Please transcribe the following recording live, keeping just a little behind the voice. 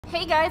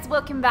Hey guys,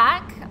 welcome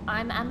back.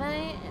 I'm Emma,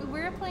 and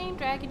we're playing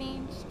Dragon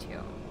Age 2.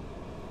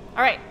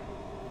 Alright.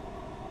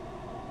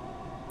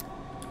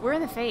 We're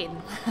in the Fade.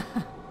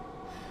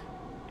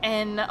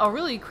 And a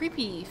really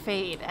creepy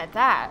Fade at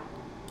that.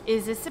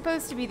 Is this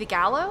supposed to be the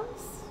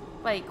gallows?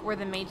 Like, where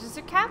the mages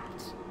are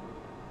kept?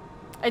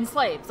 And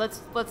slaves.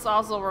 Let's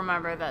also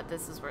remember that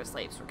this is where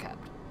slaves were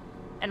kept.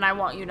 And I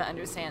want you to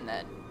understand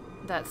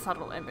that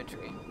subtle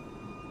imagery.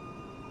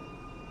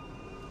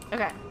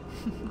 Okay.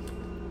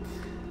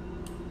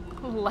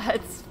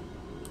 Let's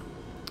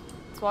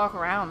walk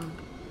around.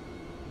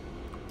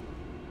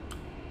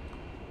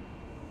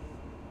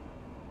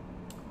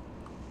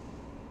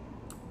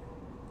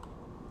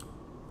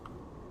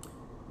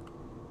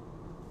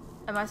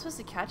 Am I supposed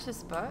to catch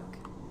this book?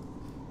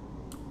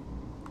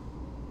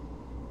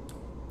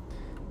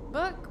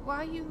 Book, why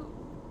are you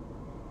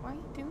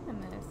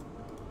doing this?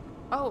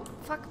 Oh,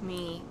 fuck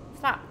me.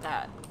 Stop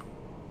that.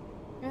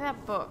 Give me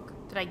that book.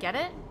 Did I get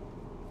it?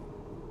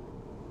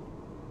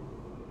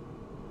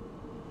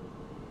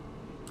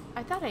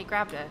 I thought I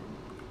grabbed it.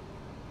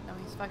 No,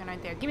 he's fucking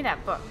right there. Give me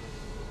that book.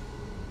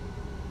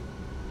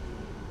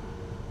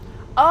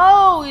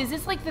 Oh, is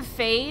this like the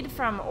Fade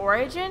from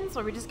Origins,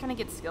 where we just kind of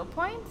get skill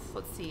points?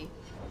 Let's see.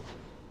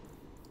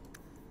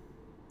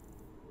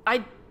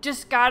 I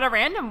just got a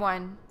random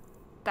one.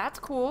 That's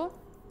cool.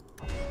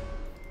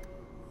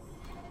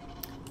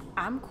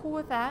 I'm cool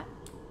with that.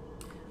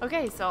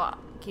 Okay, so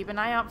keep an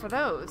eye out for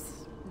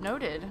those.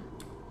 Noted.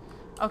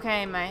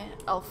 Okay, my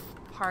elf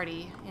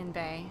party in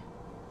Bay.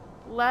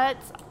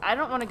 I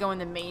don't want to go in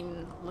the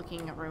main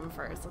looking room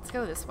first. Let's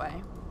go this way.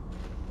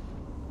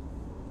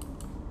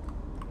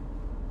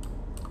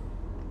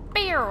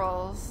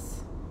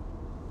 Barrels.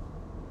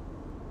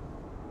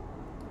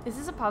 Is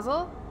this a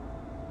puzzle?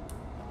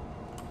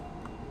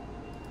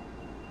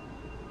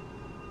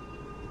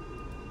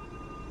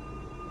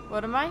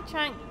 What am I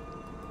trying?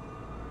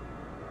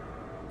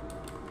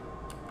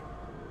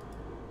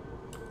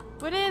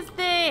 What is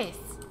this?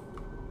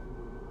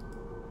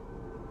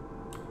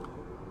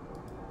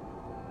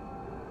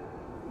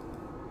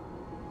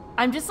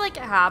 I'm just like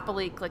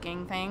happily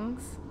clicking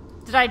things.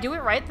 Did I do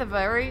it right the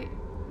very...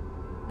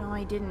 No,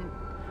 I didn't.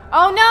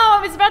 Oh no, I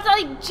was about to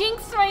like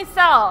jinx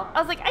myself. I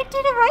was like, I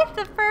did it right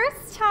the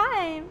first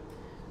time.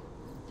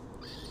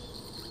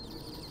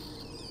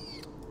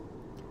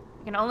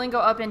 I can only go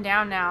up and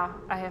down now.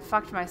 I have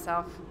fucked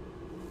myself.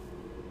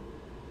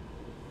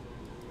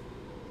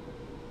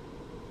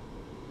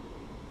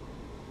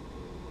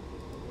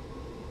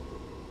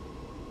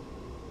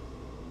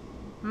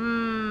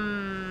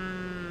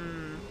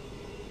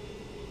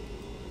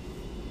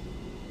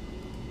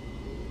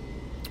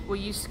 Will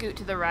you scoot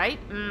to the right?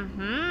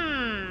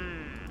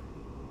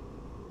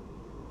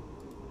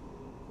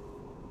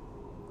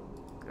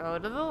 Go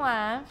to the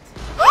left.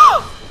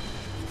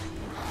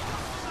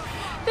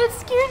 That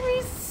scared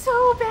me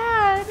so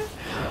bad.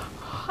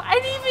 I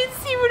didn't even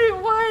see what it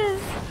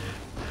was.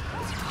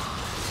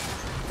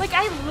 Like,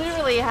 I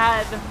literally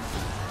had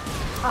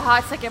a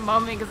hot second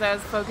moment because I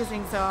was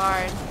focusing so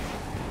hard.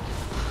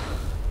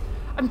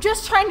 I'm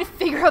just trying to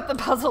figure out the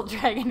puzzle,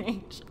 Dragon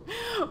Age.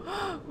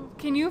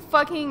 Can you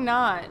fucking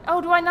not?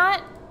 Oh, do I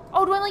not?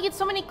 Oh, do I only get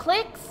so many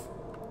clicks?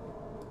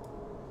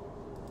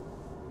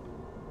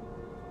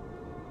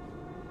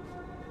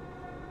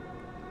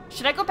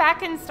 Should I go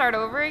back and start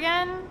over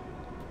again?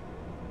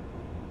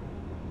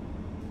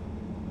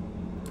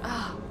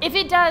 If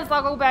it does,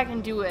 I'll go back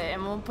and do it,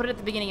 and we'll put it at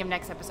the beginning of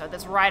next episode.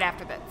 That's right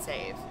after that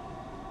save.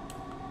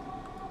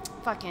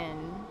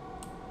 Fucking...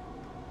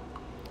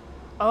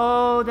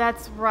 Oh,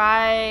 that's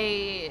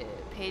right.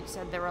 Paige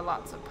said there were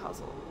lots of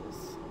puzzles.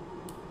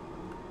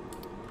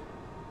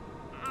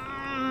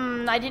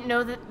 I didn't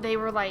know that they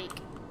were like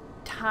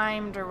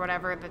timed or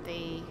whatever, that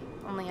they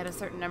only had a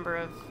certain number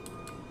of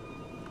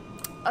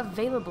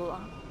available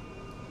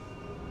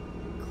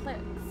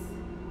clicks.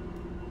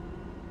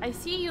 I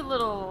see you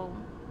little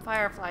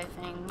firefly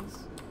things,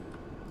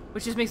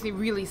 which just makes me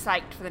really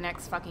psyched for the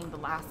next fucking The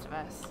Last of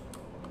Us.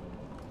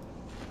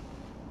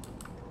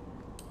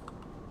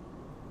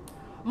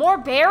 More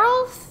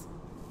barrels?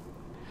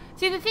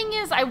 See, the thing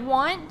is, I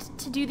want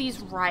to do these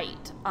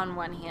right on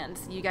one hand,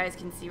 so you guys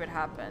can see what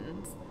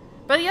happens.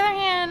 But on the other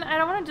hand, I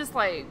don't want to just,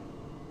 like,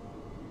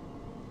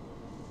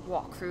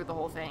 walk through the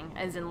whole thing,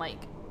 as in, like,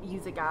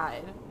 use a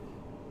guide.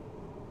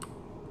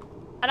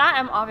 And I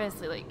am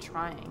obviously, like,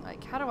 trying.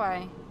 Like, how do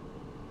I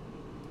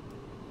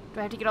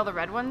have to get all the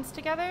red ones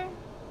together?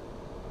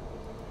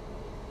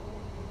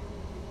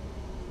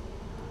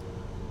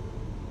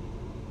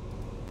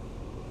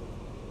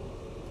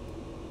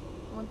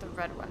 I want the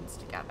red ones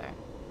together.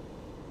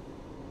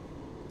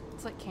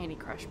 It's like Candy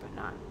Crush, but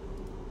not.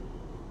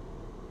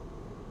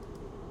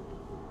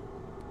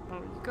 Oh,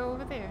 you go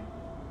over there.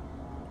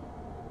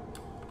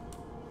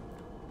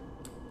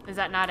 Is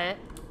that not it?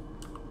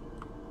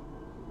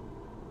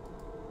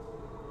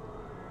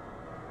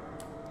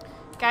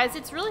 Guys,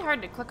 it's really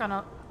hard to click on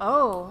a...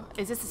 Oh,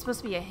 is this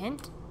supposed to be a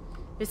hint?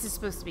 This is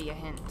supposed to be a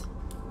hint.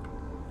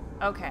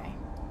 Okay.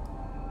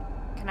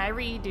 Can I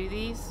redo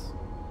these?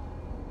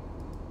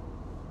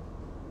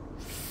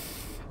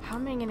 How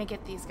am I gonna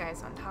get these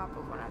guys on top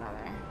of one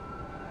another?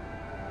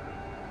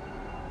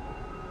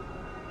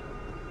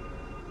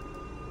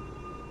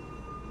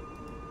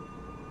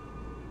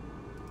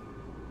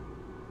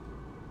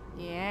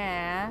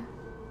 Yeah.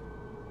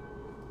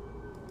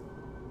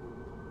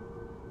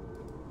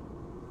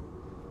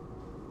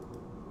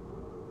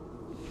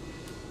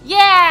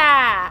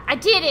 Yeah! I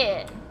did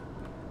it!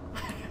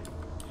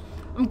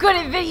 I'm good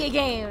at video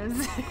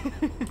games!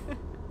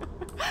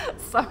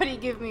 Somebody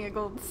give me a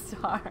gold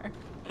star.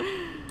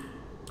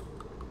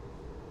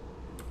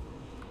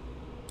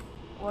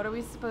 What are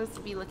we supposed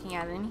to be looking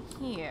at in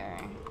here?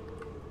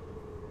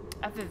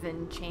 Other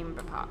than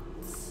chamber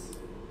pots.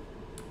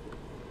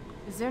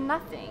 Is there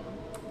nothing?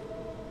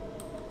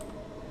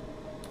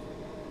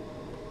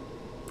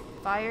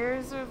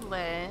 Fires are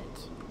lit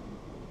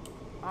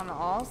on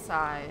all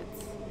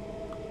sides.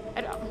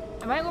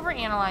 Am I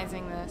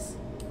overanalyzing this?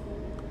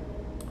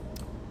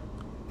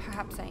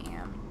 Perhaps I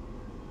am.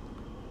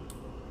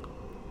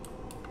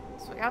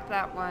 So we got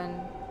that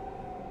one.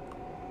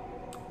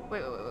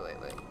 Wait.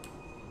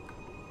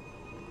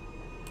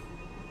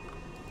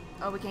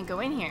 Oh, we can't go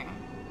in here.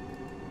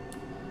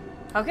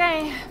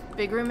 Okay,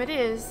 big room it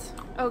is.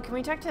 Oh, can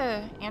we talk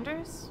to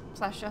Anders /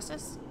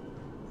 Justice?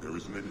 There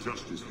is an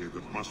injustice here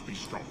that must be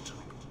stopped,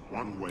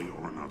 one way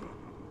or another.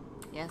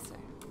 Yes, sir.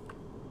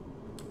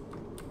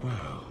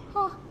 Well,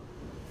 Oh.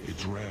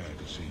 it's rare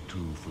to see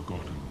two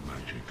forgotten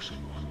magics in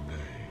one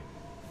day.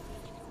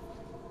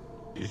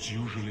 It's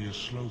usually a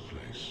slow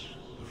place,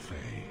 the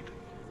Faaade.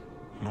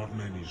 Not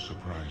many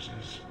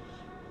surprises.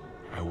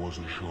 I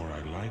wasn't sure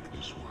I'd like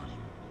this one,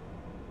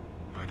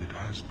 but it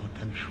has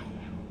potential.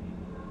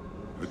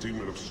 The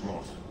demon of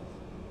sloth.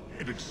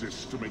 It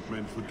exists to make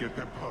men forget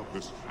their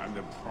purpose and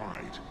their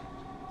pride.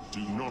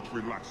 Do not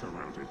relax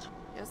around it.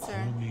 Yes, sir.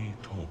 Call me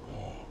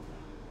Torpor.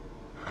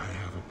 I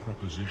have a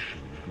proposition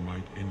that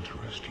might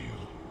interest you.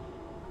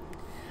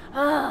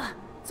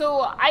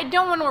 So I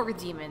don't want to work with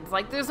demons.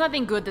 Like, there's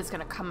nothing good that's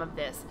gonna come of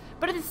this.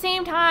 But at the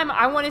same time,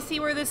 I want to see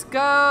where this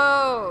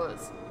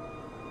goes.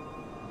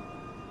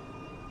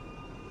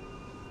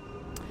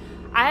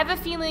 I have a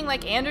feeling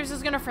like Anders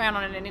is gonna frown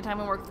on it anytime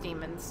we work with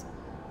demons.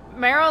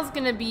 Merrill's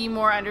gonna be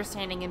more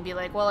understanding and be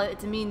like, well,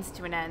 it's a means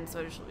to an end, so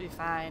it should be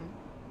fine.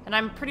 And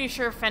I'm pretty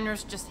sure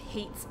Fenris just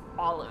hates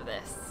all of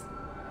this.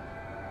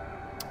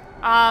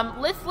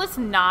 Let's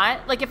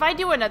not. Like, if I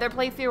do another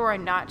playthrough where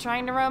I'm not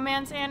trying to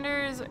romance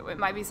Anders, it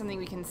might be something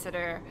we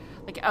consider,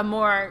 like, a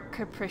more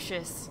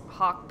capricious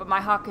hawk. But my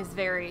hawk is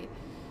very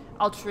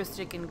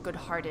altruistic and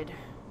good-hearted.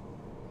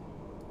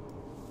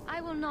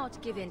 I will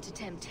not give in to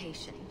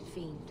temptation,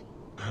 fiend.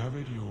 Have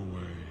it your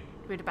way.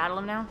 Do we have to battle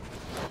him now?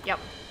 Yep.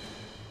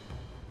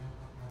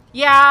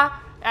 Yeah,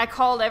 I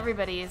called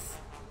everybody's.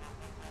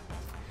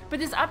 But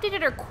this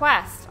updated our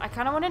quest. I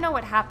kind of want to know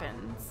what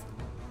happens.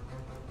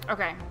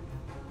 Okay.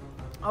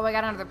 Oh, I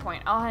got another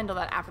point. I'll handle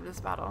that after this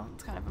battle.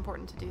 It's kind of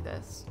important to do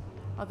this.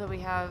 Although we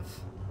have...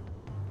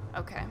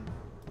 Okay.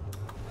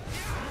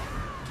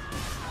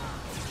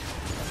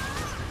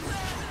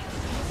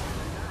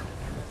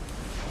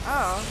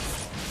 Oh.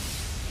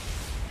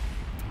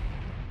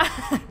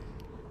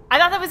 I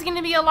thought that was going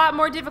to be a lot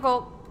more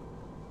difficult.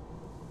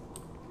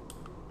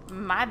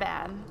 My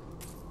bad.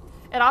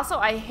 And also,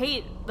 I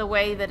hate the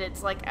way that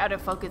it's, like, out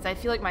of focus. I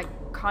feel like my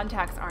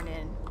contacts aren't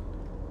in.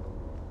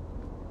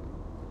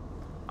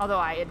 Although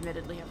I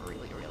admittedly have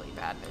really, really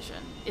bad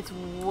vision. It's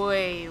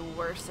way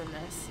worse than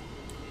this.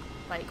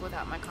 Like,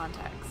 without my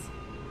contacts.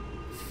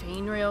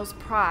 Fainreal's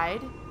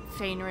pride.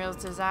 Fainreal's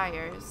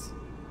desires.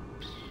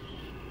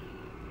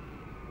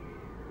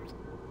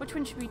 Which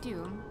one should we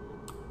do?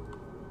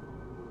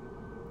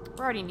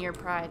 We're already near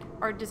pride.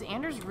 Or does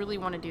Anders really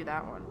want to do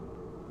that one?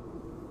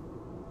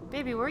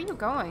 Baby, where are you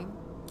going?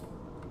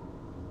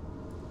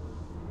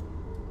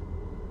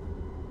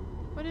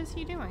 What is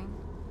he doing?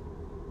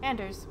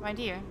 Anders, my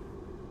dear.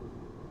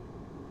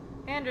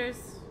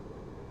 Anders.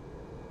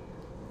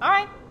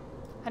 Alright.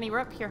 Honey, we're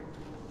up here.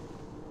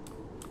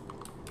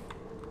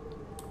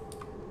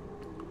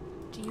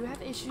 Do you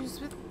have issues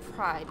with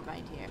pride, my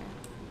dear?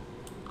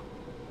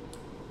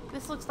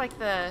 This looks like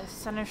the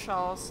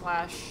Seneschal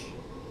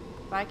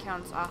 /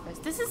 Viscount's office.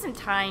 This isn't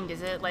timed,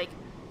 is it? Like,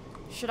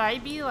 should I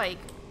be, like,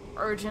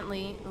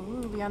 urgently...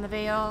 Ooh, Beyond the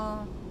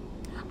Veil.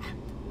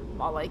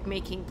 I'm all, like,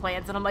 making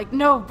plans, and I'm like,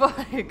 no,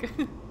 bug!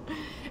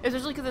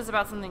 Especially because it's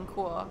about something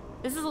cool.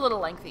 This is a little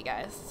lengthy,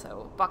 guys,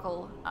 so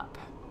buckle up.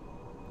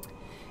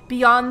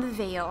 Beyond the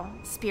Veil,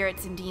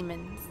 spirits and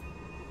demons.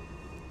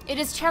 It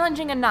is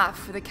challenging enough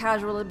for the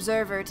casual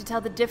observer to tell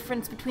the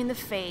difference between the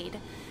Faaade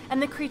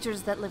and the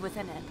creatures that live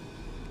within it,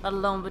 let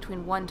alone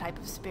between one type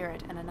of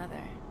spirit and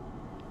another.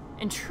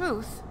 In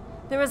truth,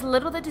 there is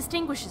little that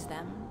distinguishes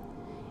them,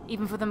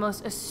 even for the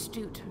most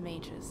astute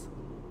mages,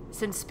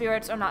 since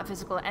spirits are not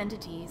physical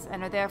entities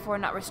and are therefore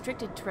not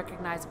restricted to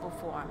recognizable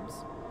forms,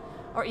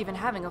 or even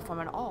having a form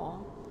at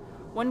all.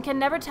 One can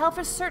never tell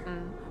for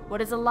certain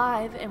what is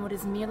alive and what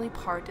is merely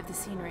part of the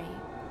scenery.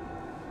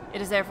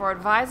 It is therefore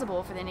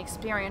advisable for the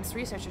inexperienced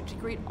researcher to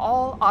greet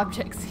all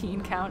objects he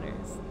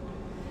encounters.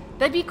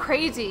 That'd be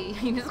crazy.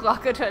 You just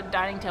walk up to a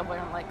dining table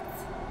and like...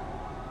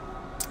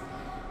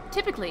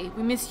 Typically,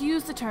 we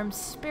misuse the term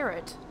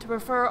spirit to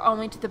refer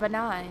only to the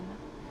benign,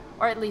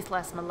 or at least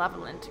less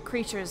malevolent,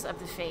 creatures of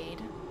the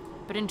Fade.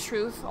 But in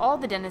truth, all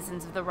the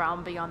denizens of the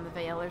realm beyond the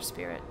veil are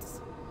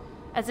spirits.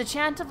 As the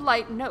chant of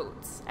light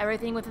notes,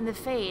 everything within the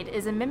Fade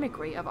is a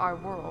mimicry of our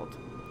world.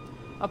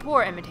 A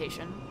poor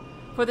imitation,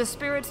 for the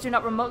spirits do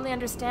not remotely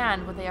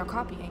understand what they are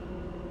copying.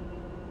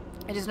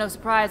 It is no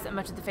surprise that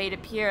much of the Fade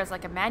appears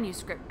like a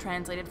manuscript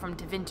translated from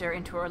Tevinter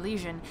into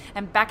Orlesian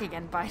and back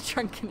again by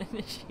drunken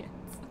initiates.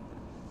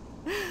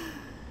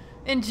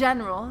 In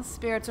general,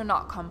 spirits are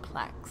not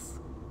complex.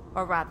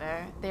 Or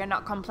rather, they are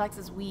not complex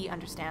as we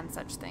understand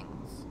such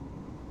things.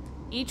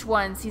 Each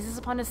one seizes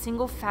upon a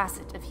single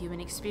facet of human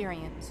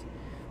experience.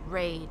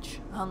 Rage,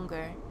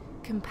 hunger,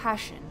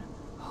 compassion,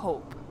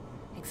 hope,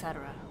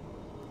 etc.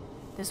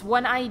 This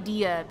one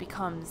idea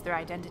becomes their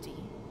identity.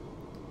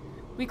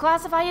 We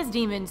classify as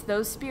demons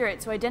those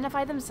spirits who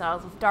identify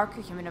themselves with darker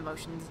human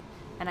emotions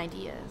and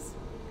ideas.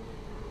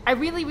 I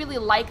really, really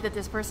like that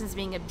this person's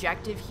being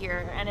objective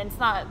here, and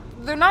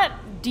they're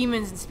not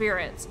demons and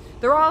spirits.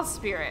 They're all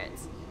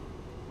spirits.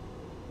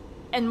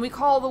 And we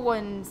call the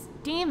ones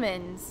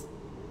demons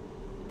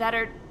that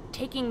are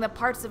taking the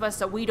parts of us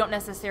that we don't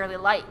necessarily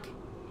like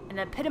and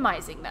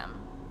epitomizing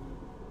them.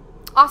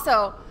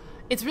 Also,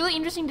 it's really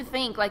interesting to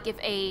think, like, if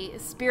a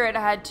spirit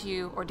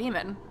or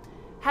demon,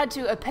 had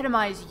to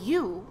epitomize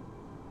you,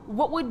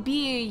 what would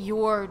be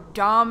your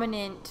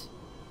dominant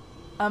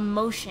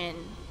emotion?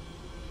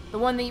 The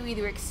one that you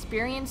either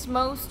experience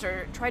most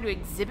or try to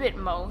exhibit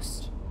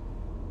most.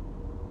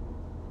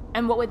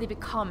 And what would they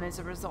become as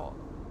a result?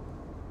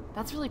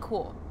 That's really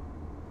cool.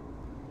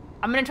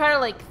 I'm going to try to,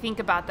 like, think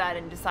about that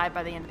and decide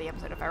by the end of the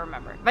episode if I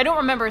remember. If I don't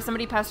remember,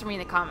 somebody pester me in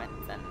the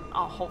comments, and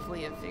I'll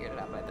hopefully have figured it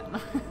out by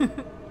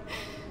then.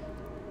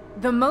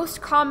 The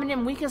most common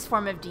and weakest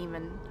form of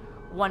demon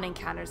one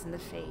encounters in the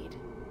Fade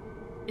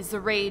is the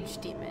Rage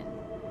Demon.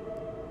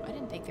 I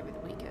didn't think they were the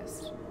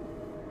weakest.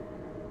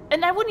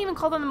 And I wouldn't even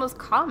call them the most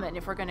common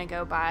if we're going to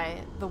go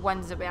by the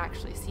ones that we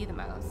actually see the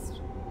most.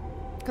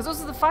 Because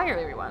those are the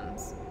fiery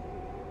ones.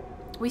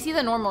 We see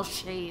the normal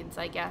shades,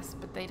 I guess,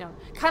 but they don't.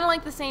 Kind of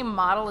like the same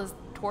model as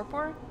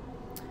Torpor.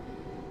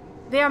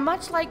 They are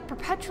much like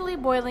perpetually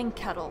boiling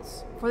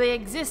kettles, for they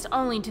exist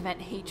only to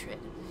vent hatred,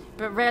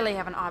 but rarely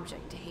have an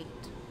object to hate.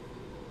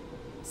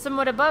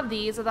 Somewhat above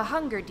these are the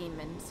Hunger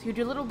Demons, who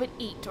do little but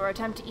eat or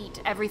attempt to eat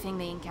everything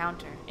they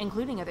encounter,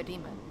 including other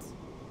demons.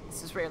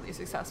 This is rarely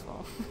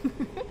successful.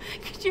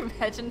 Could you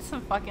imagine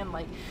some fucking,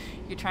 like,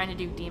 you're trying to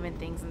do demon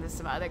things and there's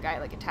some other guy,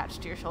 like,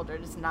 attached to your shoulder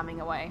just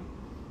numbing away.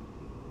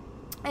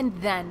 And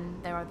then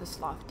there are the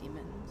Sloth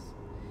Demons.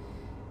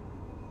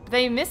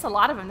 They miss a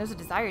lot of them. There's a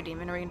Desire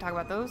Demon. Are we going to talk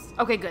about those?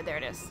 Okay, good. There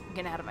it is. I'm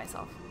getting ahead of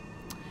myself.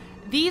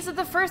 These are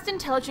the first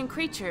intelligent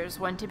creatures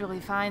one typically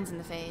finds in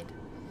the Fade.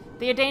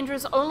 They are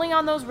dangerous only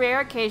on those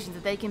rare occasions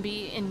that they can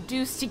be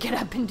induced to get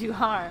up and do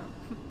harm.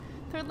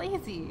 They're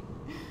lazy.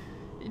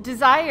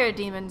 Desire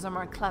Demons are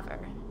more clever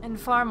and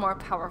far more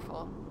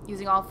powerful,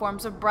 using all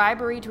forms of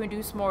bribery to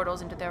induce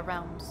mortals into their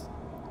realms.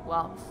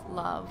 Wealth,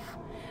 love,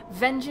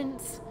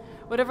 vengeance,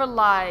 whatever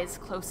lies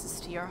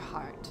closest to your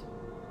heart.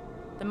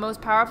 The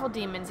most powerful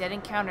demons yet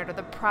encountered are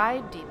the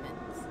Pride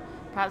Demons,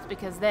 perhaps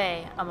because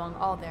they, among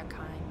all their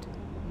kind,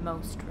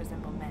 most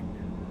resemble men.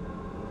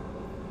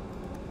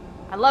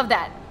 I love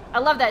that. I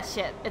love that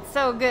shit. It's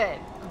so good.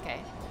 Okay.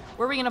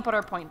 Where are we going to put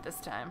our point this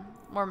time?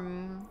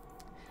 I'm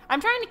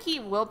trying to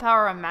keep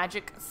willpower and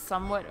magic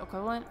somewhat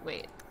equivalent.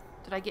 Wait.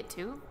 Did I get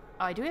 2?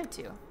 Oh, I do have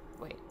 2.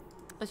 Wait.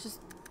 Let's just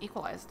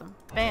equalize them.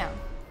 Bam.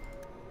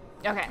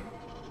 Okay.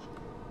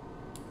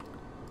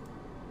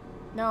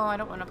 No, I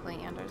don't want to play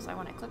Anders. I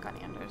want to click on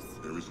Anders.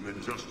 There is an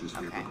injustice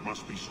here that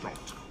must be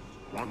stopped.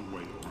 One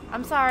way or another.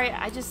 I'm sorry.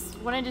 I just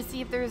wanted to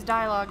see if there was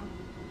dialogue.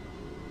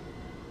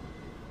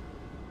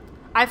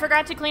 I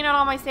forgot to clean out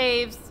all my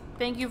saves.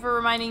 Thank you for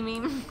reminding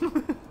me.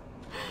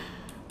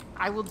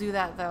 I will do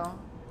that, though.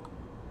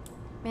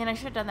 Man, I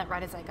should have done that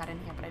right as I got in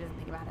here, but I didn't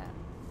think about it.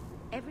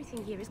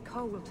 Everything here is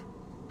cold.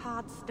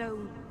 Hard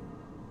stone.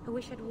 I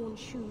wish I'd worn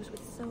shoes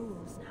with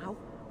soles now.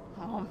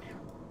 Oh, man.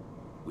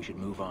 We should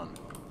move on.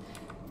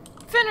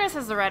 Fenris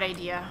has the right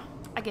idea.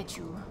 I get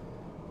you.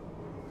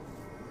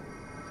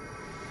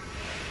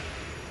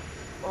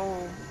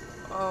 Oh,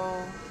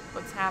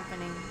 what's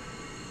happening?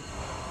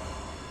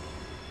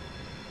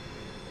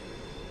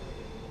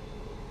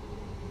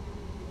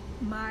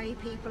 My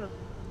people,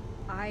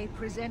 I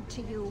present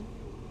to you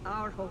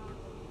our hope.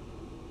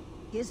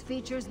 His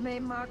features may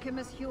mark him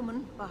as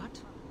human,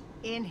 but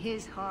in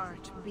his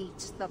heart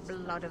beats the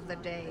blood of the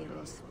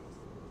Dales.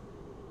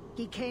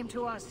 He came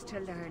to us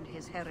to learn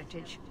his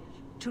heritage,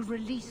 to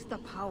release the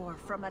power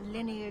from a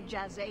lineage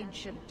as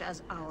ancient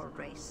as our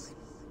race.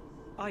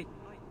 I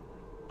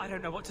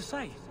don't know what to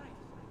say.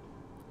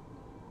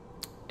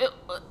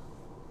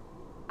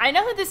 I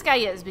know who this guy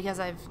is because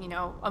I've,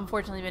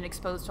 unfortunately been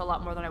exposed to a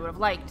lot more than I would have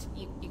liked.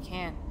 You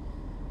can't.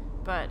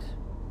 But...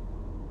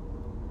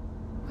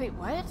 Wait,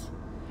 what?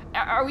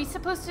 Are we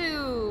supposed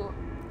to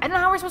I don't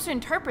know how we're supposed to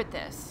interpret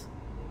this.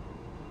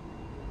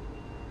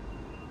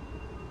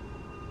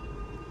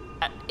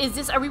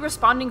 Are we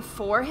responding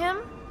for him?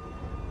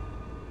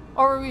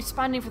 Or are we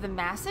responding for the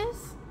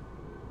masses?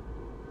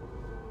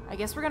 I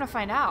guess we're gonna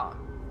find out.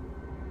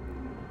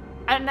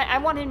 And I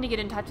want him to get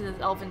in touch with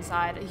his elven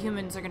side.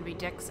 Humans are gonna be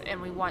dicks,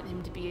 and we want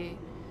him to be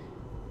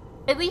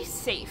at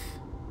least safe.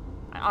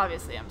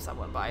 Obviously, I'm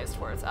somewhat biased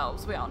towards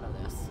elves. We all know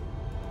this.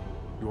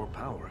 Your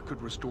power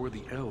could restore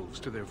the elves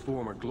to their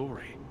former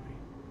glory.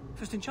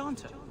 First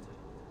Enchanter,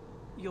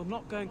 you're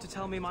not going to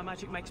tell me my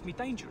magic makes me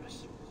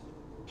dangerous?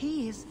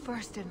 He is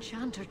first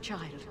enchanter,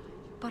 child,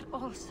 but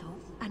also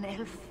an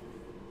elf.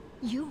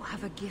 You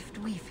have a gift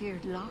we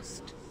feared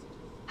lost.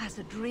 As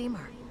a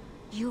dreamer,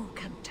 you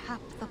can tap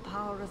the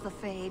power of the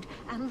Fade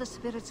and the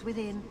spirits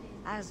within,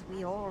 as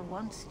we all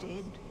once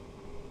did.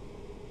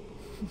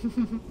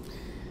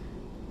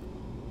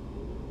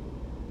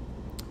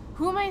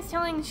 Who am I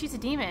telling she's a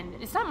demon?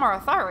 It's not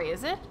Marathari,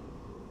 is it?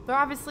 They're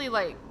obviously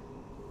like...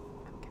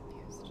 I'm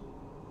confused.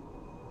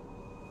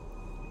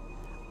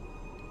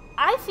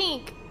 I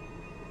think...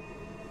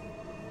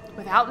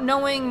 Without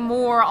knowing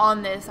more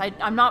on this,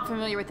 I'm not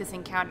familiar with this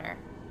encounter.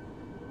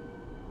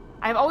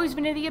 I've always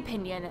been of the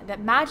opinion that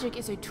magic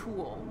is a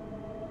tool.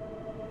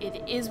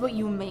 It is what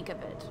you make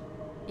of it.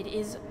 It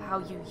is how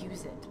you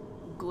use it,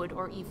 good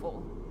or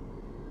evil.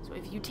 So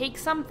if you take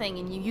something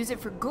and you use it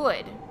for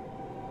good,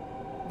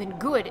 then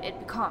good it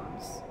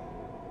becomes.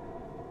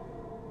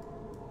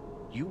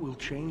 You will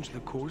change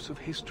the course of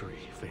history,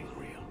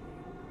 Faaaaade.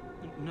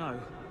 No.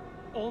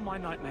 All my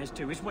nightmares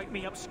do is wake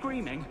me up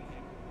screaming.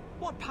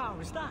 What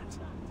power is that?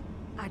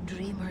 A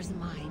dreamer's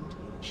mind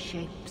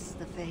shapes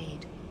the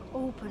Fade.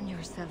 Open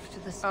yourself to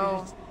the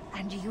spirits,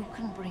 and you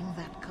can bring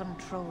that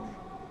control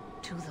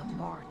to the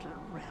mortal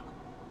realm.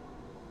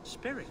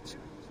 Spirits?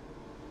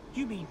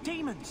 You mean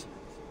demons?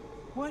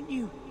 Weren't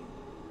you...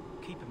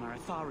 Keeper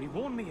Marathari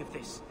warned me of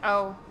this.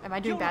 Oh, am I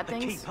doing You're bad not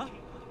the things? Keeper.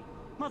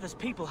 Mother's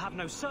people have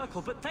no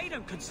circle, but they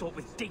don't consort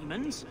with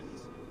demons.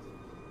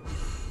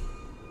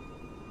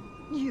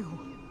 You.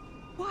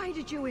 Why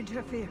did you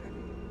interfere?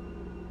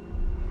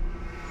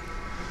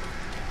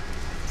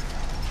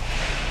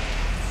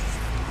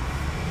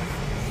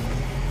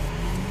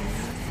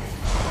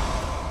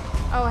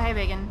 Oh, hey,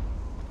 Bacon.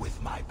 With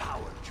my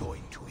power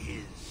joined to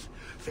his,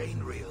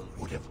 MERRILL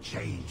would have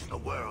changed the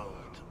world.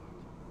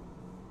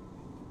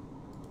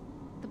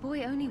 The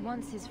boy only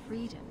wants his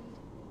freedom,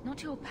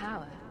 not your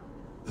power.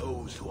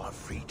 Those who are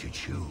free to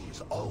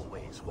choose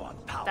always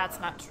want power. That's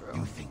not true.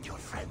 You think your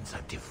friends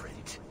are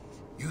different?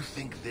 You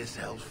think this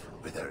elf,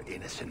 with her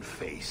innocent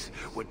face,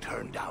 would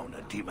turn down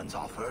a demon's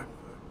offer?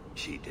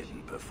 She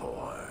didn't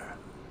before.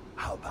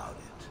 How about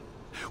it?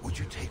 Would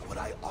you take what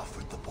I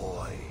offered the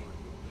boy?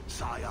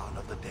 Scion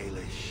of the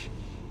Dalish,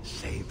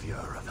 savior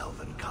of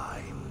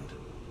elvenkind.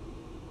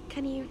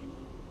 Can you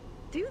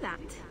do that?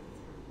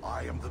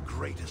 I am the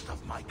greatest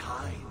of my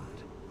kind.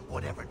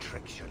 Whatever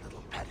tricks your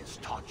little pet has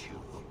taught you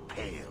will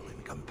pale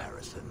in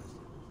comparison.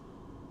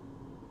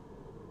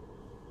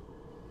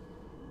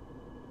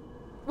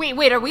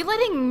 Wait, are we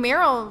letting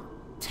MERRILL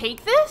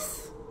take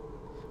this?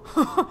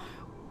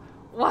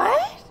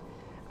 What?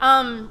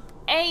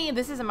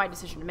 This isn't my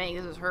decision to make,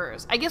 this is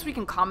hers. I guess we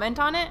can comment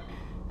on it.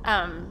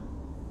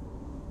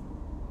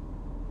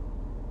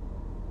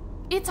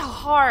 It's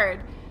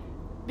hard,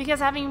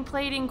 because having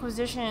played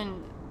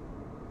Inquisition,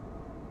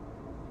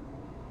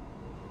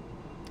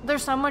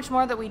 there's so much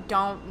more that we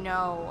don't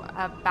know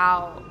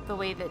about the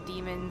way that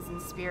demons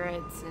and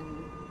spirits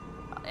and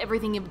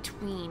everything in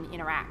between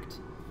interact.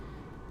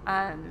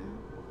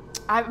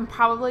 I'm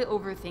probably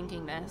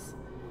overthinking this.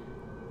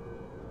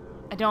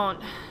 I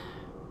don't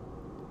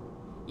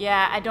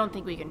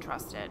think we can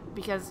trust it,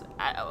 because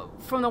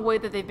from the way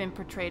that they've been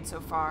portrayed so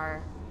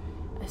far,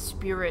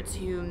 spirits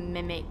who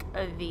mimic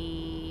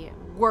the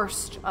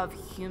worst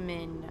of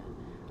human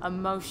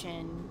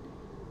emotion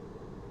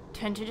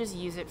tend to just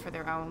use it for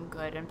their own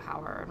good and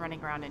power and running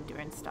around and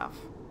doing stuff.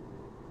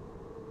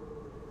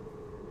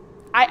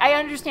 I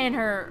understand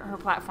her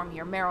platform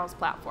here, MERRILL's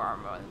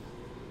platform, of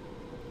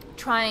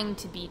trying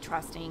to be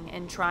trusting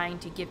and trying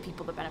to give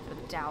people the benefit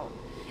of the doubt.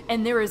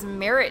 And there is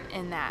merit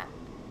in that.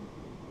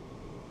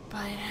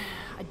 But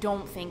I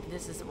don't think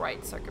this is the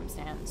right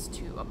circumstance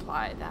to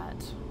apply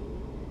that.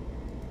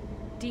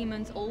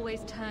 Demons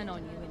always turn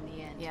on you in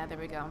the end. Yeah, there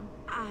we go.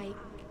 I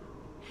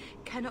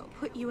cannot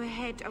put you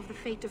ahead of the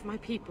fate of my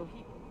people.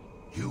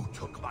 You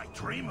took my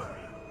dreamer.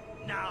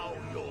 Now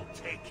you'll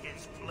take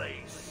his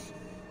place.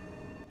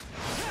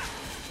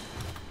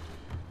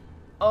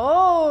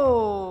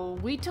 Oh,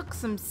 we took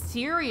some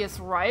serious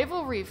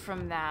rivalry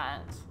from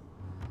that.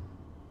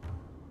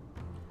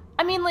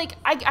 I mean, like,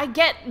 I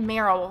get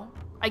MERRILL.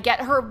 I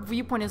get her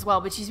viewpoint as well,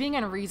 but she's being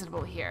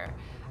unreasonable here.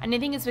 And I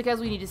think it's because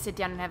we need to sit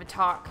down and have a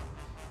talk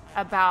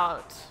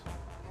about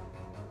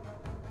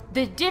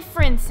the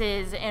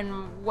differences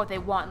and what they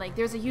want. Like,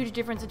 there's a huge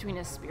difference between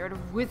a spirit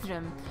of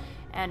wisdom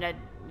and a,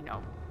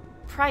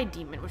 pride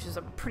demon, which is,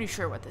 I'm pretty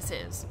sure what this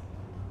is.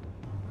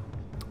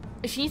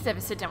 She needs to have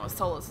a sit down with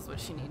Solus is what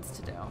she needs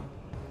to do.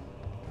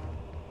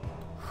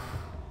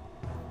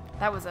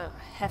 That was a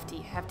hefty,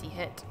 hefty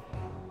hit.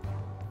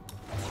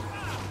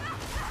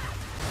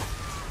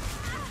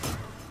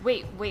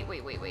 Wait.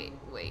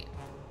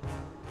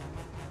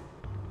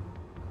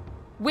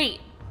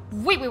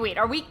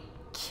 Are we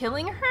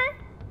killing her?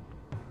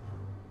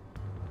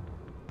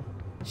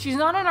 She's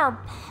not in our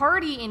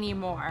party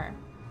anymore.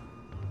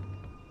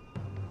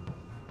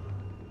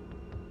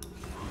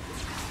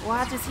 We'll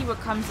have to see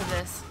what comes of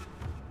this.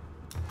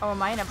 Oh,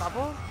 am I in a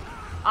bubble?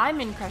 I'm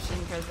in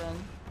crushing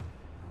prison.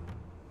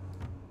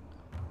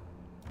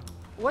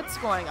 What's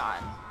going on?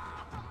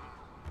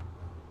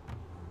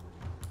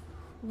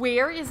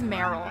 Where is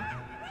MERRILL?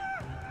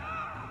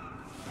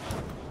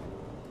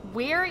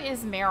 Where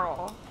is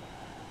MERRILL?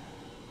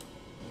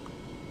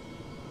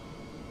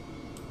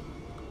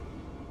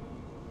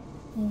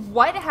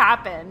 What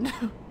happened?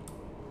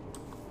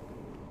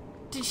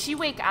 Did she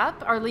wake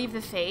up or leave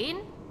the Fade?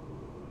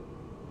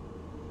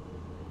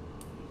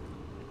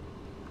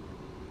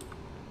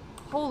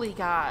 Holy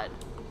God.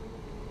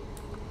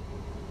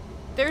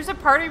 There's a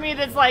part of me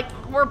that's like,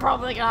 we're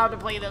probably gonna have to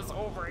play this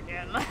over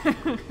again.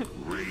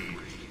 Rage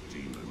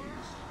demons.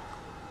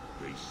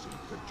 They seek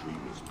the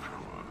dreamer's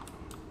power.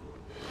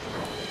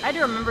 I had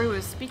to remember who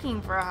was speaking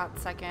for a hot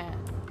second.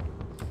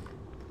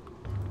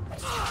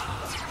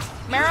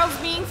 Merrill's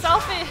being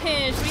selfish.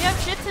 We have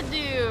shit to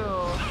do.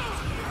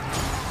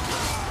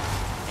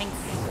 Thanks,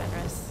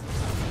 Fenris.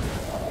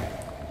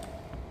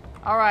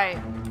 Alright.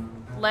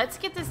 Let's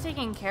get this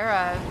taken care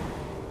of.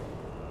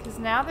 Because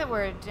now that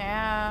we're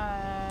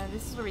down...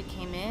 This is where we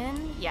came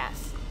in?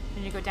 Yes.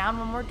 We need to go down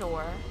one more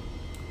door.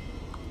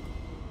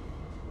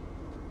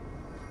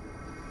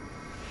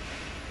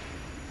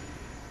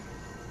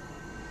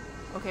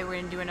 Okay, we're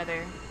gonna do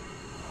another...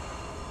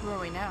 Who are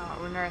we now?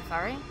 Are we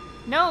MERRILL?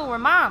 No, we're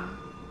Mom!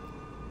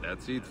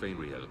 That's it,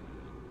 MERRILL.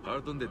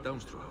 Hard on the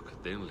downstroke,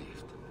 then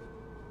lift.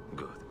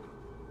 Good.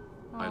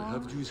 I'll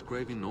have you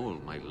scribing all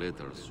my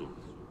letters soon.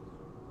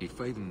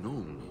 If I'd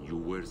known you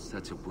were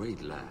such a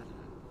brave lad,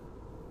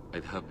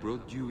 I'd have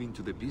brought you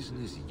into the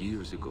business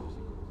years ago.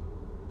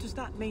 Does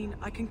that mean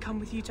I can come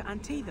with you to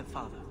Antiva,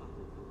 Father?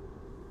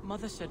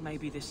 Mother said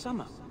maybe this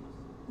summer.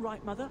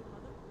 Right, Mother?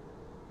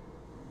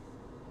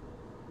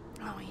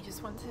 Oh, he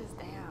just wants his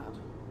dad.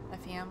 A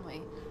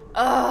family.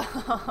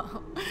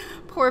 Ugh.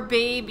 Poor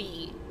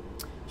baby.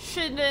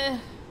 Should I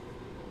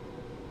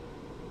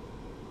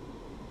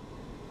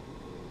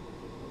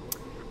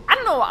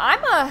don't know.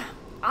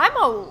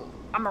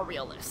 I'm a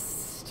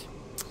realist.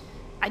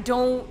 I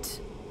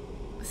don't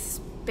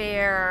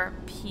spare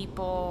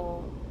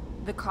people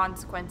the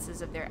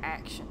consequences of their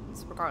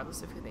actions,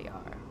 regardless of who they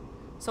are.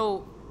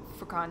 So,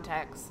 for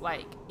context,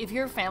 like, if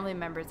your family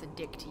member is a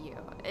dick to you,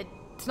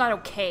 it's not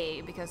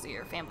okay because of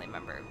your family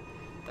member.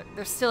 But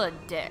they're still a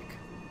dick,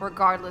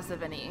 regardless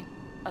of any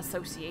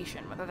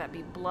association, whether that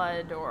be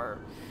blood or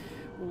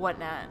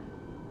whatnot.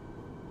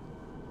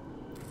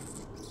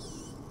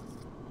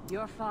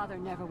 Your father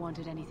never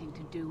wanted anything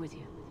to do with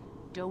you.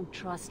 Don't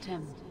trust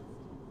him.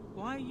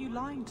 Why are you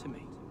lying to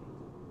me?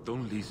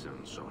 Don't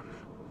listen, son.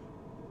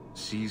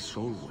 She's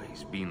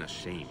always been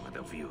ashamed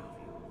of you.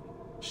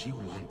 She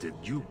wanted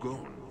you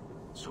gone,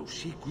 so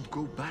she could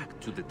go back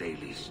to the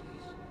dailies.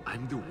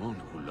 I'm the one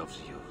who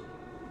loves you.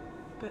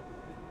 But...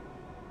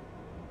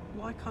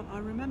 why can't I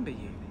remember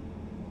you?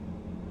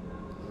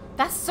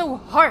 That's so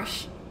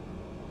harsh.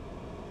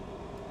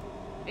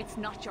 It's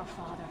not your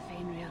father,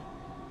 MERRILL.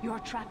 You're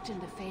trapped in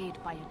the Fade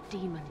by a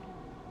demon.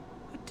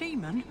 A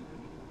demon?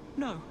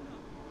 No.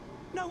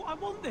 No, I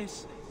want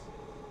this.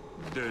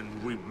 Then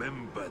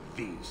remember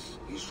this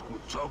is who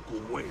took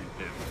away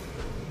them.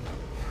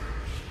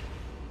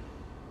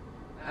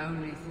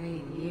 Only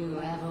thing you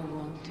ever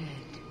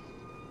wanted.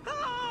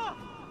 Ah!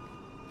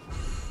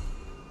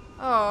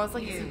 Oh, it's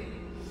like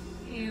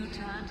You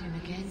turned him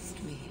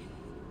against me.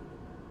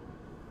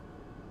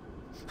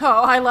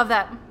 Oh, I love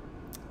that.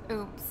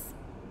 Oops.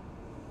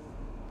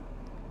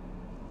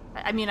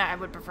 I mean, I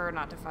would prefer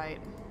not to fight.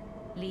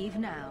 Leave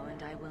now,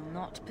 and I will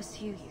not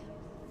pursue you.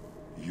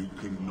 You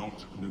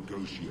cannot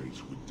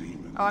negotiate with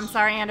demons. Oh, I'm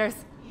sorry, Anders.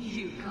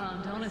 You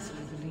can't honestly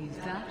believe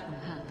that will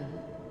happen.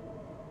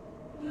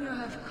 You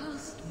have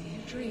cost me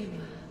a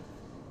dreamer,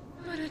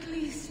 but at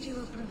least you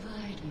will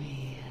provide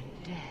me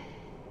a death.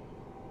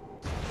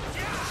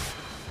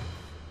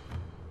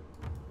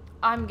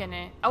 I'm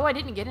gonna... Oh, I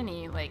didn't get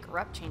any, like,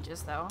 rep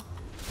changes, though.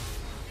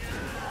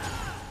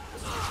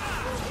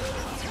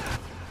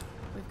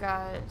 We've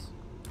got...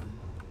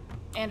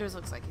 Anders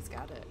looks like he's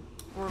got it.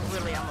 We're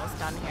really almost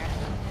done here.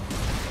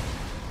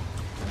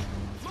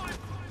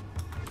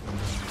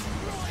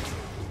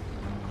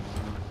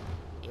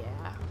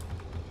 Yeah.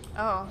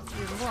 Oh,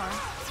 there's even more.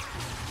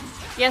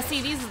 Yeah,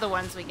 see, these are the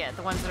ones we get.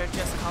 The ones that are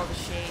just called the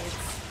shades.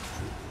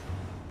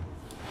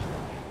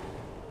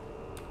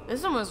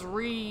 This one was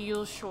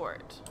real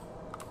short.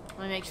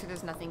 Let me make sure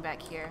there's nothing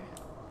back here.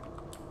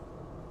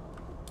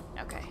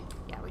 Okay.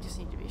 Yeah, we just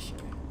need to be sure.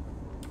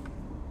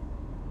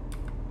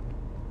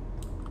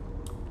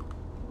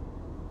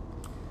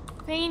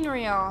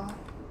 MERRILL.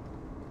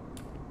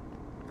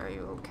 Are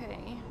you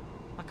okay?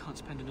 I can't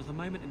spend another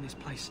moment in this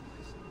place.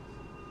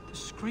 The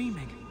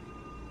screaming.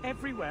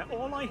 Everywhere,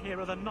 all I hear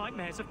are the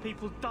nightmares of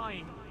people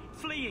dying,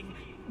 fleeing,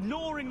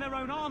 gnawing their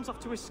own arms off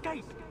to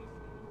escape.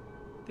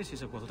 This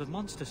is a world of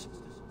monsters.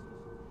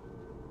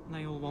 And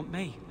they all want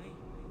me.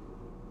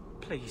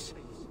 Please,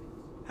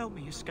 help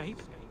me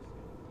escape.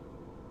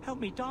 Help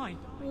me die.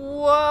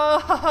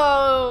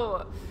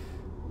 Whoa!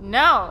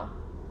 No.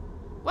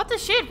 What the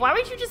shit? Why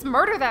would you just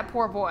murder that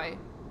poor boy?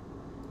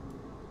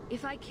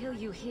 If I kill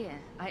you here,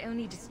 I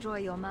only destroy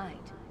your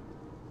mind.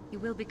 You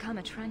will become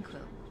a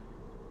tranquil.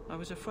 I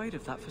was afraid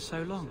of that for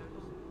so long.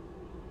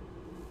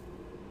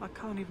 I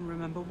can't even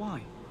remember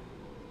why.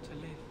 To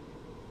live.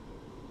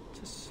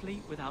 To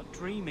sleep without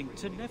dreaming.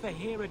 To never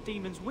hear a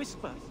demon's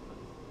whisper.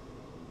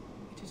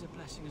 It is a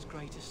blessing as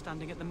great as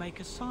standing at the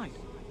Maker's side.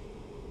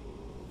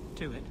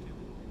 Do it.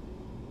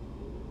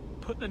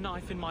 Put the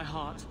knife in my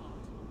heart.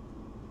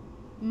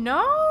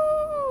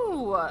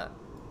 No!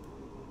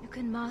 You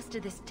can master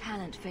this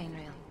talent,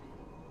 Faaaaade.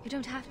 You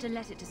don't have to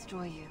let it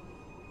destroy you.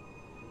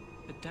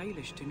 The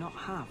Dalish do not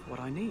have what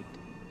I need.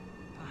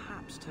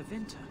 Perhaps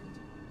Tevinter.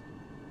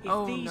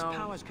 Oh, If these no.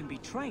 powers can be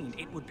trained,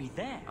 it would be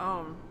there.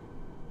 I'm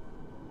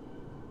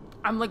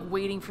like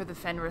waiting for the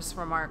Fenris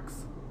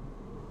remarks.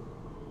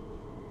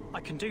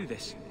 I can do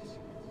this.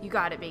 You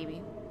got it,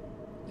 baby.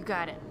 You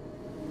got it.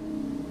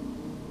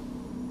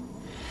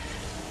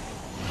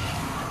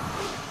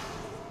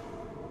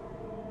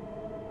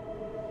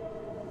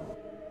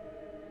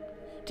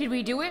 Did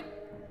we do it?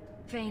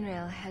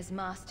 Faaaaade has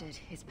mastered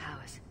his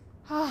powers.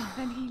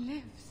 Then he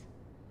lives.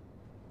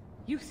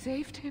 You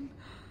saved him.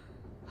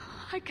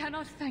 I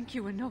cannot thank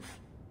you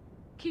enough.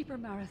 Keeper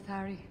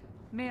Marathari,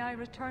 may I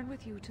return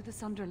with you to the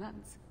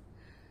Sunderlands?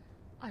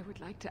 I would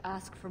like to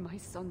ask for my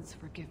son's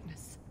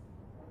forgiveness.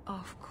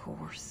 Of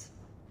course.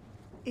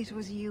 It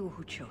was you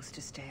who chose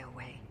to stay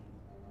away.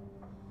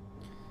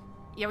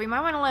 Yeah, we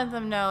might want to let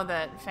them know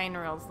that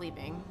Faaaade's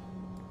leaving.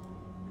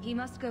 He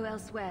must go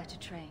elsewhere to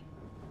train.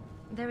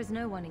 There is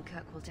no one in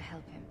Kirkwall to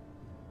help him.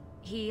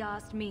 He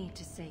asked me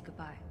to say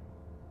goodbye.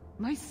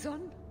 My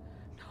son?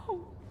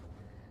 No.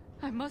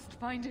 I must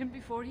find him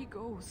before he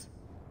goes.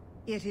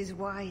 It is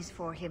wise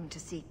for him to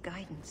seek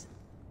guidance.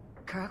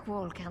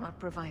 Kirkwall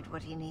cannot provide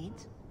what he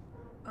needs.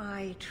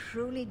 I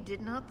truly did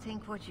not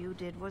think what you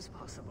did was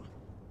possible.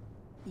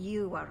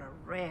 You are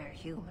a rare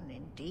human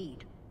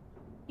indeed.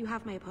 You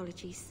have my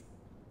apologies.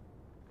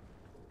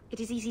 It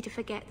is easy to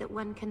forget that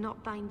one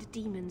cannot bind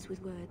demons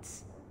with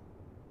words.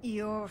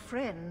 Your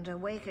friend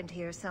awakened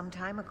here some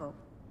time ago.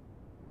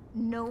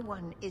 No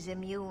one is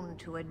immune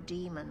to a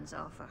demon's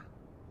offer.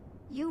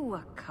 You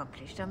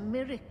accomplished a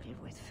miracle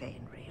with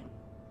Faaaaade.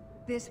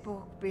 This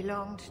book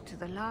belonged to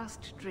the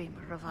last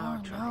dreamer of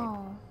our tribe.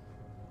 No.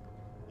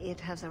 It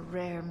has a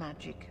rare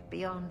magic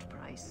beyond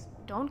price.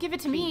 Don't give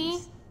it to me.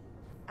 Please,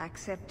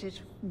 accept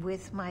it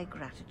with my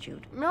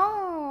gratitude.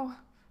 No.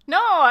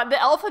 No, the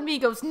elf in me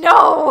goes,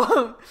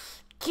 no!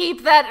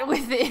 Keep that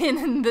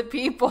within the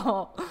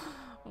people.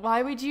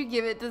 Why would you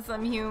give it to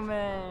some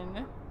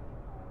human?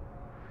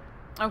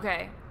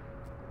 Okay.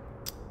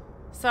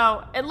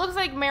 So, it looks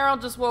like MERRILL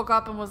just woke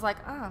up and was like,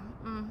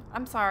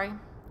 I'm sorry.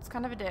 It's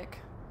kind of a dick.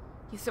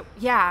 He's so,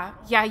 yeah,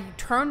 you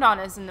turned on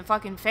us in the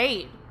fucking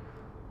Fade.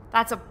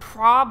 That's a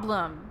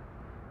problem.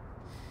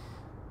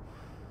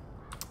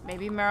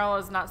 Maybe MERRILL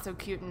is not so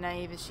cute and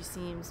naive as she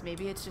seems.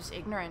 Maybe it's just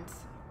ignorance.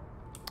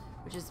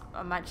 Which is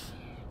a much...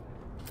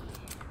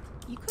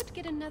 You could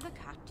get another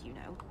cat, you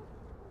know.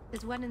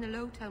 There's one in the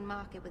Lowtown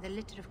market with a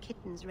litter of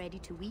kittens ready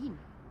to wean.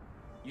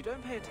 You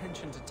don't pay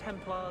attention to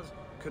Templars,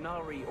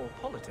 Qunari, or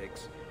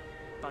politics,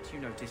 but you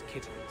notice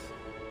kittens.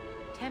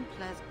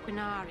 Templars,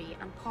 Qunari,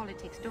 and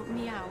politics don't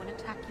meow and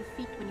attack your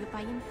feet when you're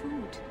buying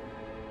food.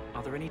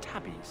 Are there any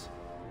tabbies?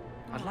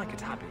 I'd like a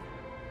tabby.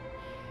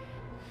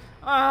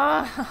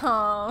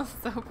 Oh,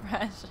 so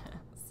precious.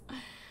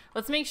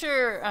 Let's make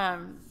sure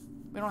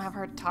we don't have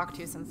her to talk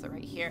to since they're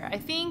right here. I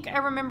think I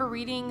remember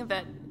reading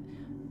that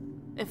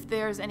if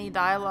there's any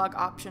dialogue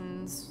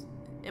options,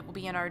 it will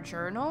be in our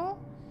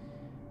journal.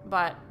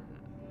 But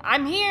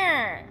I'm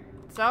here,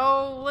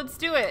 so let's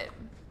do it.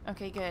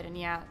 Okay, good. And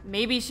yeah,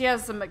 maybe she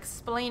has some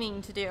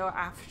explaining to do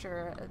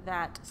after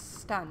that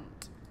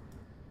stunt.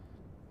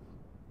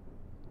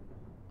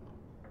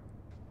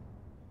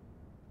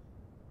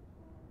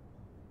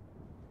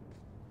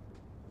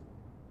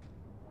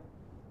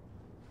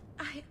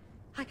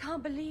 I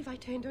can't believe I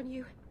turned on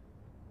you.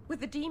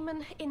 With the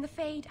demon in the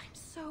Fade, I'm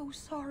so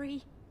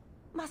sorry.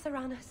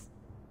 Matharanas.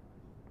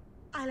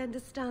 I'll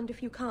understand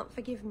if you can't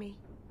forgive me.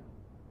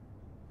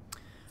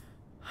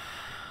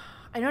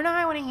 I don't know how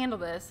I want to handle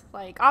this.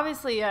 Like,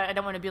 obviously, I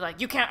don't want to be like,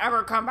 you can't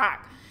ever come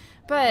back.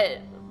 But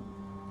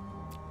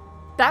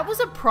that was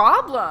a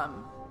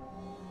problem.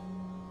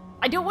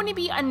 I don't want to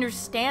be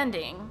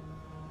understanding.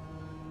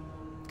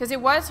 Because it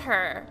was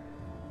her.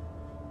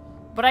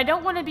 But I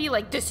don't want to be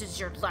like, this is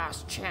your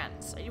last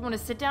chance. I want to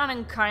sit down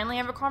and kindly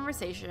have a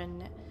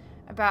conversation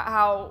about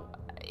how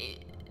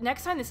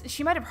next time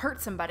she might have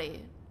hurt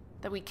somebody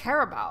that we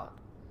care about.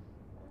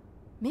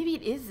 Maybe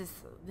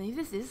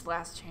this is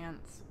last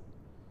chance.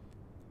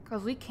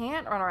 Because we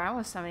can't run around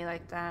with somebody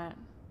like that.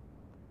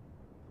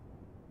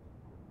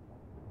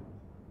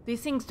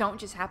 These things don't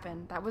just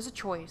happen. That was a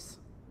choice.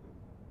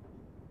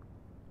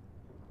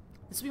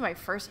 This will be my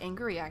first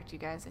anger react, you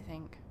guys, I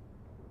think.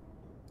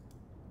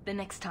 The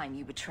next time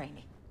you betray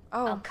me,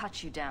 Oh. I'll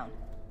cut you down.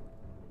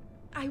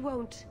 I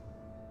won't.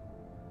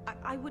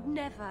 I would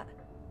never.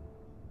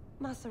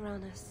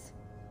 Maseranus.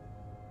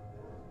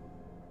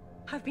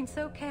 I've been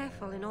so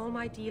careful in all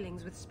my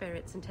dealings with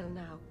spirits until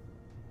now.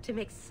 To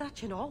make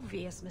such an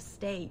obvious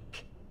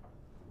mistake.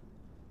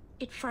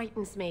 It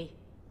frightens me.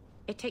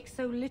 It takes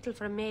so little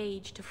for a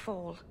mage to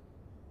fall.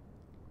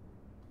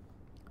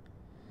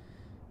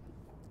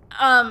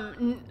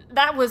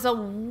 That was a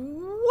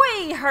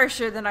way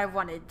harsher than I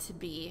wanted to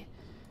be.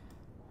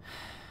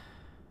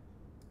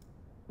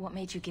 What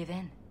made you give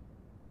in?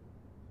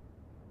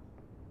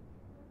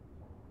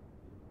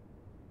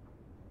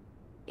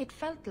 It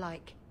felt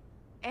like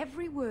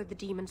every word the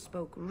demon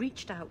spoke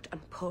reached out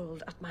and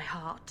pulled at my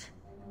heart.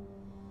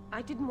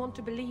 I didn't want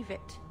to believe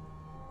it,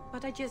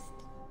 but I just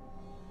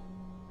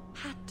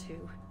had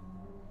to.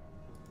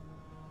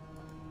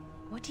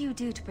 What do you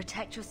do to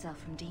protect yourself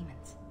from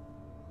demons?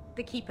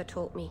 The Keeper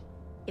taught me.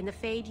 In the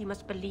Fade, you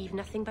must believe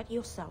nothing but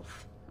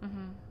yourself.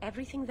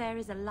 Everything there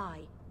is a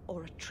lie,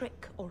 or a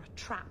trick, or a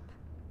trap.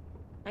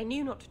 I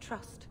knew not to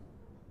trust,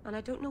 and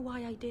I don't know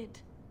why I did.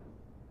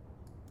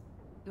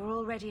 You're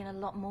already in a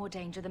lot more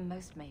danger than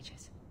most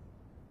mages.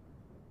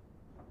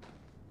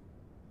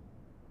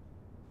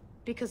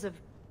 Because of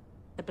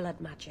the blood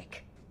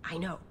magic. I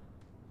know.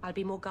 I'll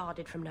be more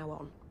guarded from now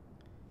on.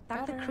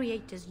 Thank the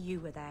creators you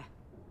were there.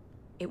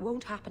 It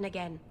won't happen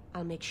again.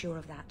 I'll make sure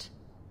of that.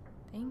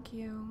 Thank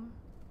you.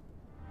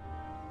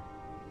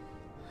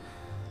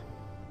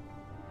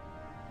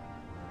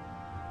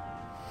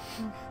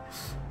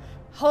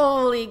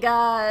 Holy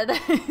God.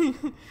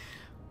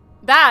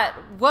 That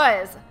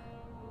was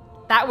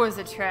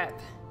a trip.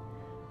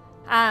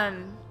 I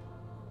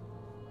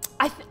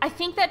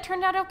think that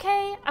turned out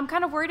okay. I'm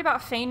kind of worried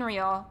about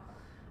Fainreal.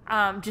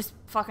 Just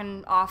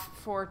fucking off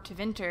for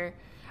Tevinter.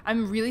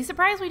 I'm really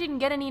surprised we didn't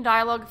get any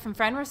dialogue from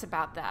Fenris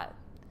about that.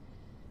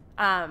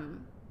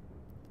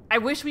 I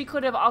wish we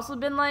could have also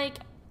been like,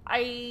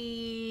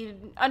 I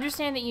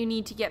understand that you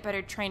need to get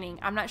better training.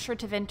 I'm not sure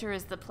Tevinter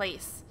is the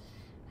place.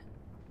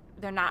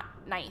 They're not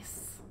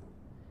nice.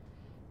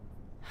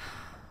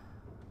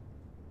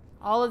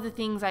 All of the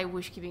things I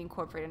wish could be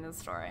incorporated into the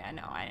story. I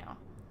know.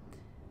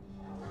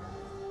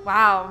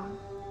 Wow.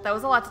 That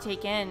was a lot to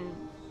take in.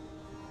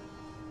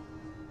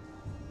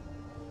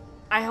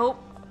 I hope...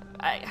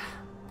 I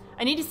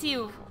need to see...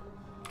 Do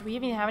we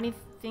even have any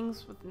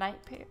things with night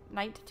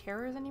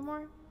terrors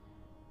anymore?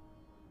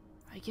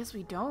 I guess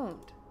we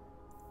don't.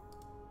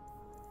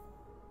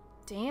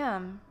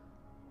 Damn.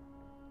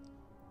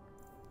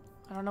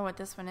 I don't know what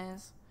this one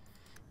is.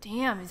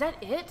 Damn, is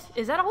that it?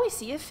 Is that all we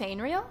see of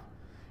Fainreal?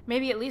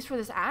 Maybe at least for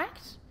this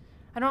act?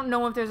 I don't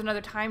know if there's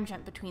another time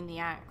jump between the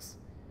acts.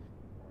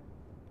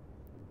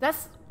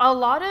 That's a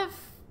lot of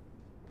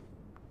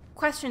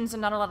questions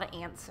and not a lot of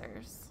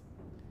answers.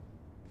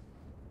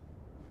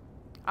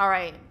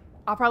 Alright.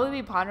 I'll probably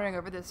be pondering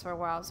over this for a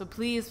while, so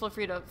please feel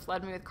free to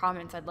flood me with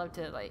comments. I'd love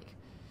to, like,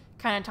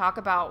 kind of talk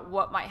about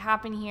what might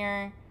happen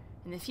here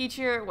in the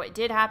future, what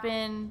did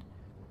happen.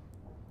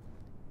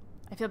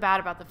 I feel bad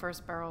about the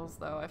first barrels,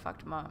 though. I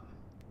fucked them up.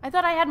 I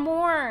thought I had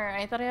more.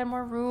 I thought I had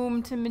more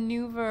room to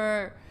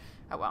maneuver.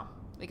 Oh, well.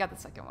 We got the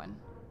second one.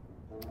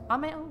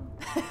 On my own.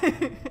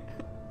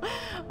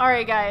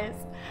 Alright, guys.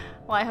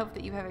 Well, I hope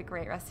that you have a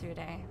great rest of your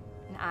day.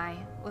 And I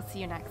will see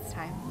you next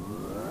time.